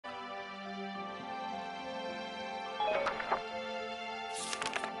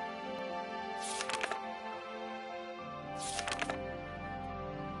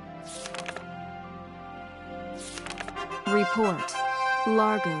support.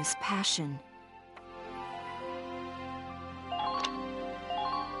 Largo's passion.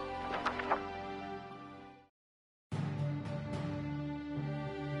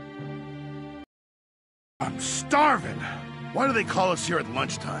 I'm starving! Why do they call us here at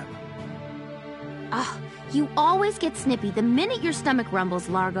lunchtime? Ugh, you always get snippy the minute your stomach rumbles,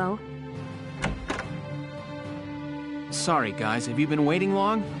 Largo. Sorry, guys. Have you been waiting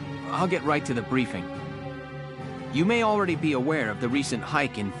long? I'll get right to the briefing. You may already be aware of the recent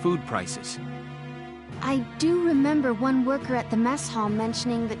hike in food prices. I do remember one worker at the mess hall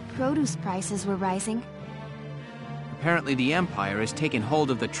mentioning that produce prices were rising. Apparently the Empire has taken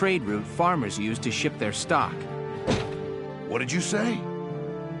hold of the trade route farmers use to ship their stock. What did you say?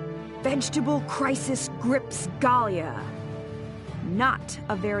 Vegetable crisis grips Gallia. Not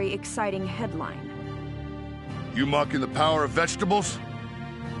a very exciting headline. You mocking the power of vegetables?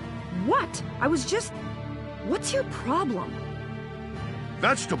 What? I was just... What's your problem?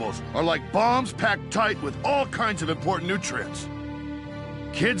 Vegetables are like bombs packed tight with all kinds of important nutrients.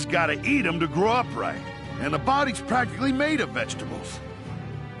 Kids gotta eat them to grow up right, and the body's practically made of vegetables.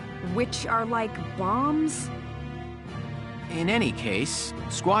 Which are like bombs? In any case,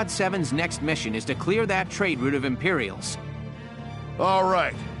 Squad 7's next mission is to clear that trade route of Imperials. All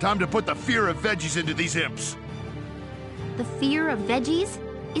right, time to put the fear of veggies into these imps. The fear of veggies?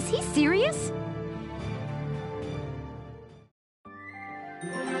 Is he serious?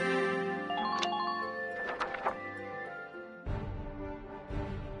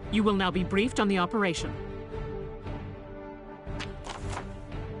 You will now be briefed on the operation.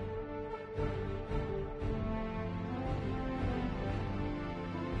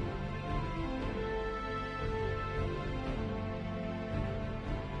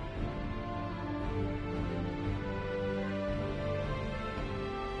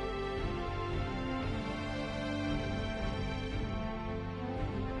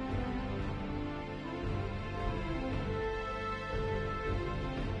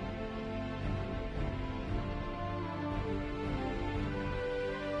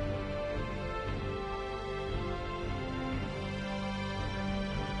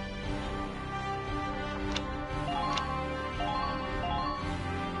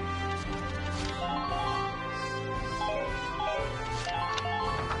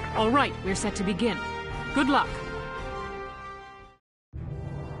 All right, we're set to begin. Good luck.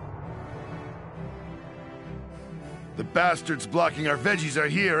 The bastards blocking our veggies are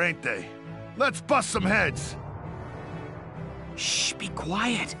here, ain't they? Let's bust some heads! Shh, be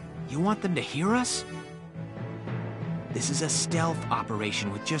quiet. You want them to hear us? This is a stealth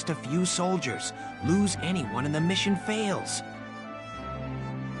operation with just a few soldiers. Lose anyone and the mission fails.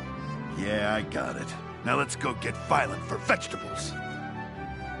 Yeah, I got it. Now let's go get violent for vegetables.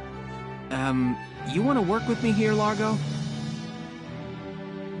 You want to work with me here, Largo?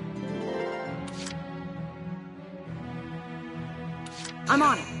 I'm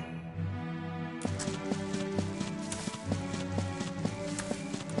on it.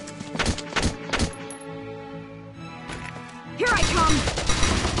 Here I come!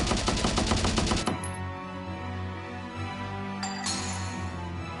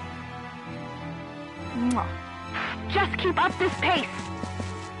 Mwah. Just keep up this pace!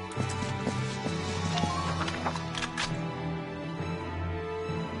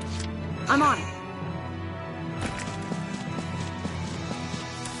 I'm on it.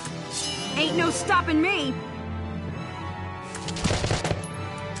 Ain't no stopping me!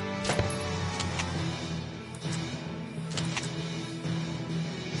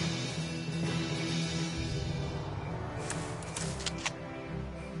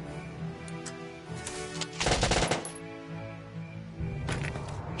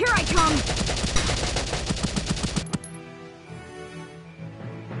 Here I come!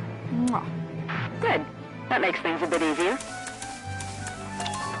 Good. That makes things a bit easier.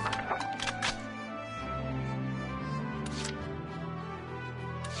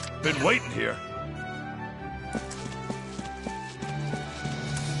 Been waiting here.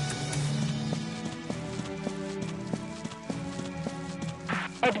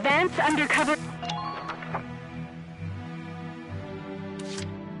 Advance undercover.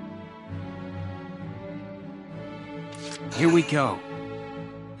 Here we go.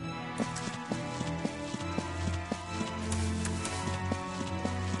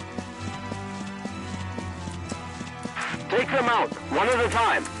 Take them out, one at a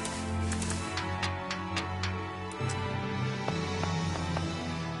time.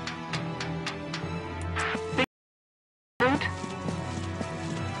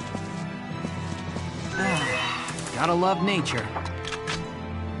 Gotta love nature.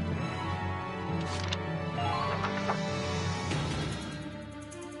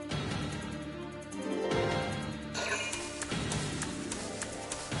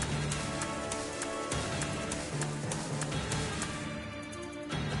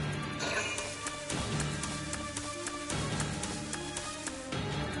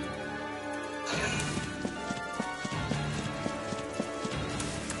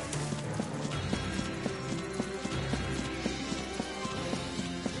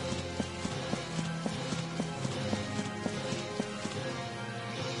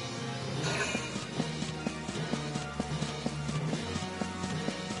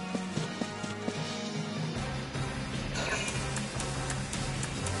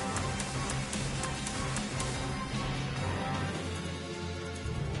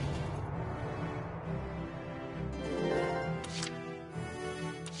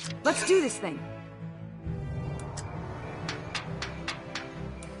 Let's do this thing.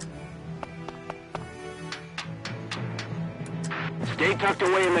 Stay tucked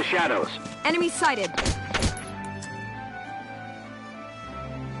away in the shadows. Enemy sighted.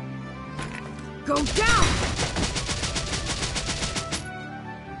 Go down!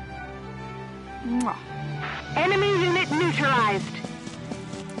 Mwah. Enemy unit neutralized.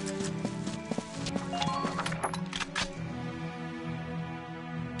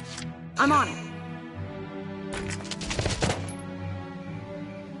 I'm on it.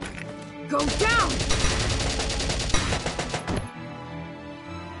 Go down!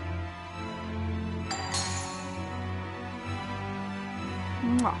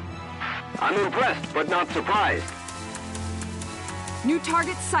 Mwah. I'm impressed, but not surprised. New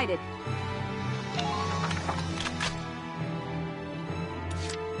target sighted.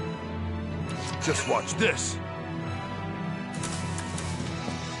 Just watch this.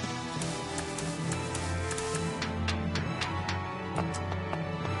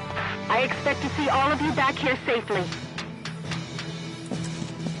 I expect to see all of you back here safely.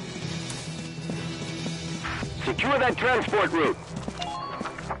 Secure that transport route.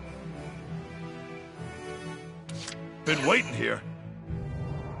 Been waiting here.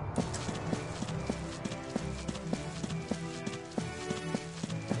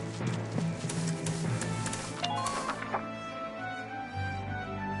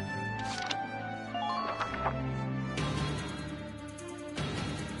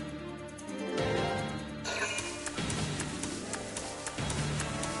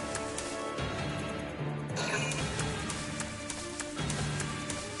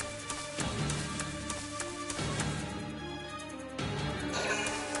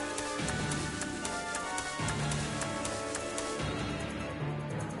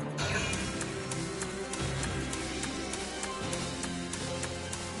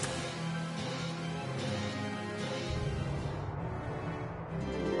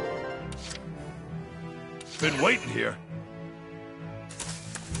 Been waiting here.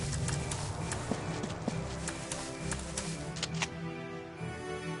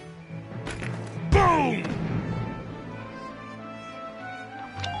 Boom!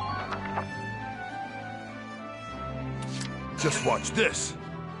 Just watch this.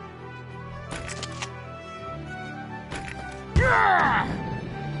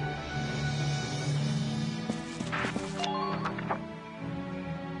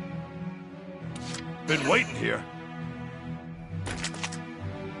 Been waiting here.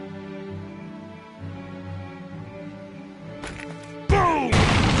 Boom!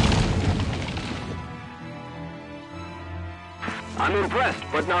 I'm impressed,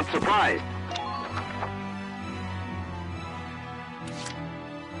 but not surprised.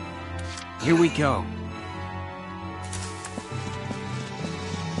 Here we go.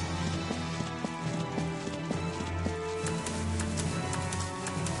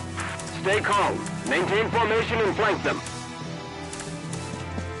 Stay calm. Maintain formation and flank them.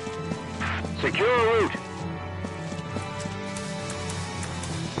 Secure a route.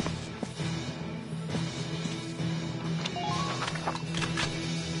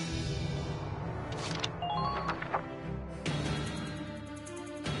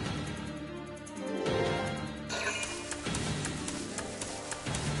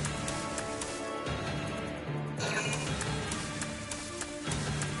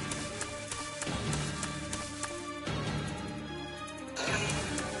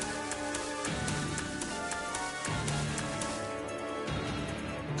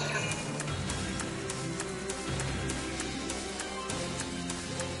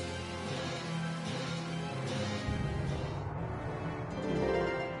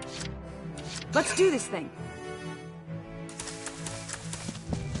 Let's do this thing.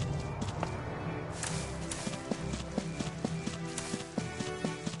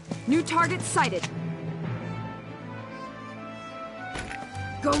 New target sighted.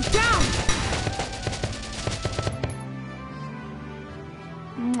 Go down!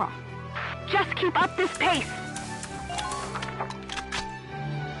 Mwah. Just keep up this pace.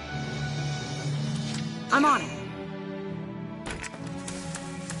 I'm on it.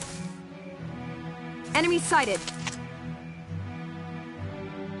 Enemy sighted.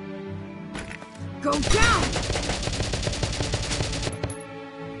 Go down!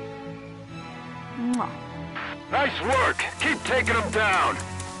 Mwah. Nice work. Keep taking them down.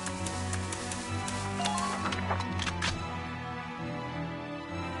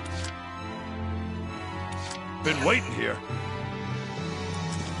 Been waiting here.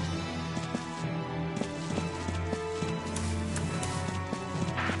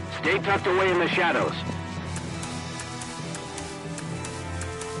 Stay tucked away in the shadows.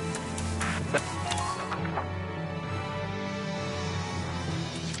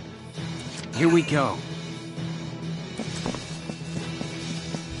 Here we go.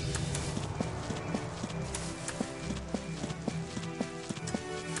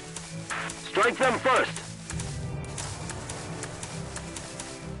 Strike them first.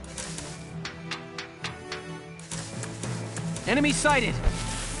 Enemy sighted.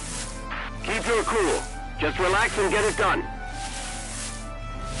 Keep your cool. Just relax and get it done.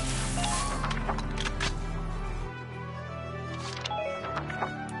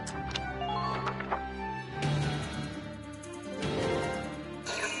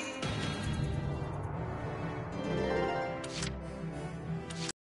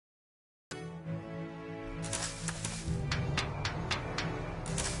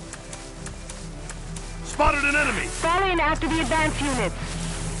 Spotted an enemy! Fall in after the advance units.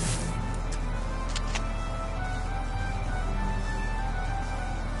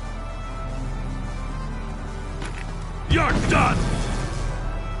 You're done!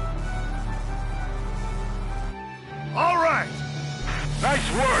 All right!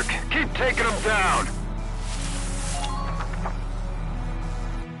 Nice work. Keep taking them down.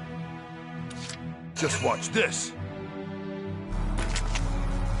 Just watch this.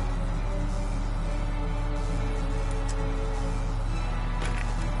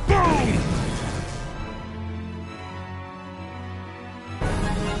 Boom!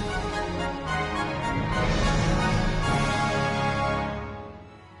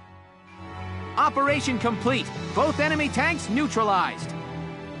 Operation complete. Both enemy tanks neutralized.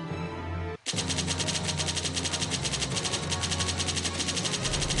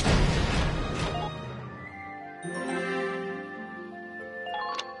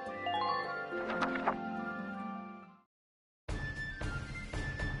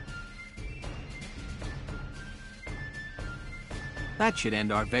 That should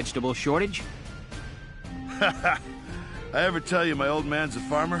end our vegetable shortage. I ever tell you my old man's a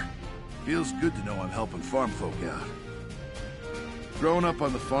farmer? Feels good to know I'm helping farm folk out. Growing up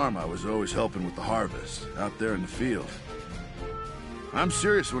on the farm, I was always helping with the harvest, out there in the field. I'm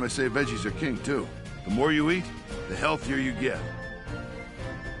serious when I say veggies are king, too. The more you eat, the healthier you get.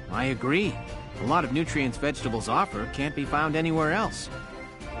 I agree. A lot of nutrients vegetables offer can't be found anywhere else.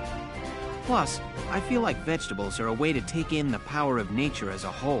 Plus, I feel like vegetables are a way to take in the power of nature as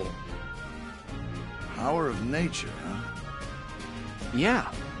a whole. Power of nature, huh?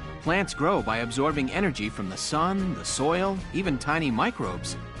 Yeah. Plants grow by absorbing energy from the sun, the soil, even tiny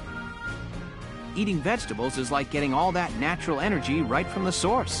microbes. Eating vegetables is like getting all that natural energy right from the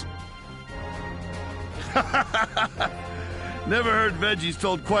source. Never heard veggies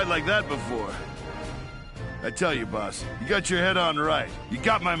told quite like that before. I tell you, boss, you got your head on right. You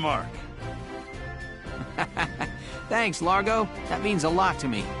got my mark. Thanks, Largo. That means a lot to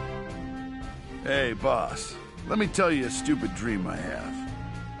me. Hey, boss, let me tell you a stupid dream I have.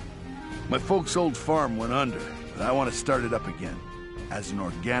 My folks' old farm went under, but I want to start it up again, as an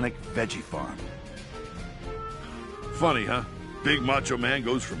organic veggie farm. Funny, huh? Big macho man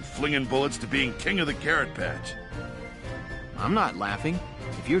goes from flinging bullets to being king of the carrot patch. I'm not laughing.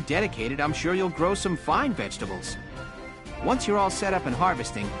 If you're dedicated, I'm sure you'll grow some fine vegetables. Once you're all set up and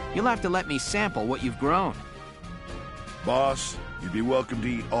harvesting, you'll have to let me sample what you've grown. Boss, you'd be welcome to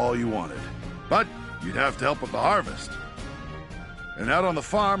eat all you wanted, but you'd have to help with the harvest. And out on the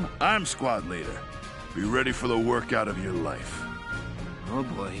farm, I'm squad leader. Be ready for the workout of your life. Oh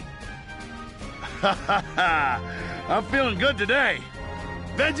boy. I'm feeling good today.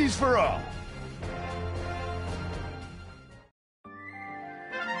 Veggies for all.